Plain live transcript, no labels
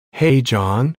Hey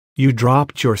John, you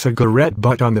dropped your cigarette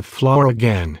butt on the floor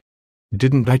again.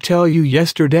 Didn't I tell you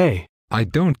yesterday? I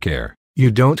don't care.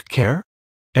 You don't care?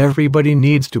 Everybody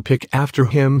needs to pick after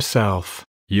himself.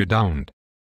 You don't.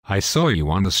 I saw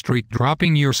you on the street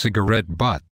dropping your cigarette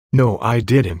butt. No, I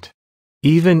didn't.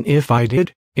 Even if I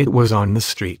did, it was on the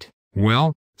street.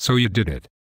 Well, so you did it.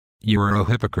 You're a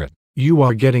hypocrite. You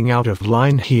are getting out of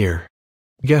line here.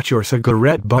 Get your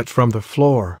cigarette butt from the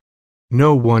floor.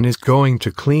 No one is going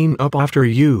to clean up after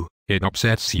you. It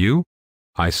upsets you?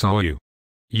 I saw you.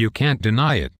 You can't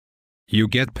deny it. You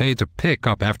get paid to pick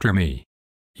up after me.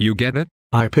 You get it?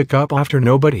 I pick up after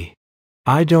nobody.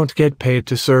 I don't get paid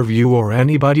to serve you or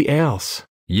anybody else.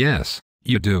 Yes,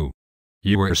 you do.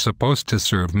 You were supposed to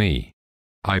serve me.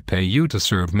 I pay you to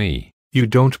serve me. You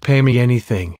don't pay me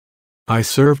anything. I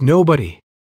serve nobody.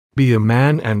 Be a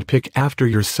man and pick after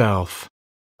yourself.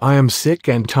 I am sick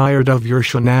and tired of your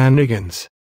shenanigans.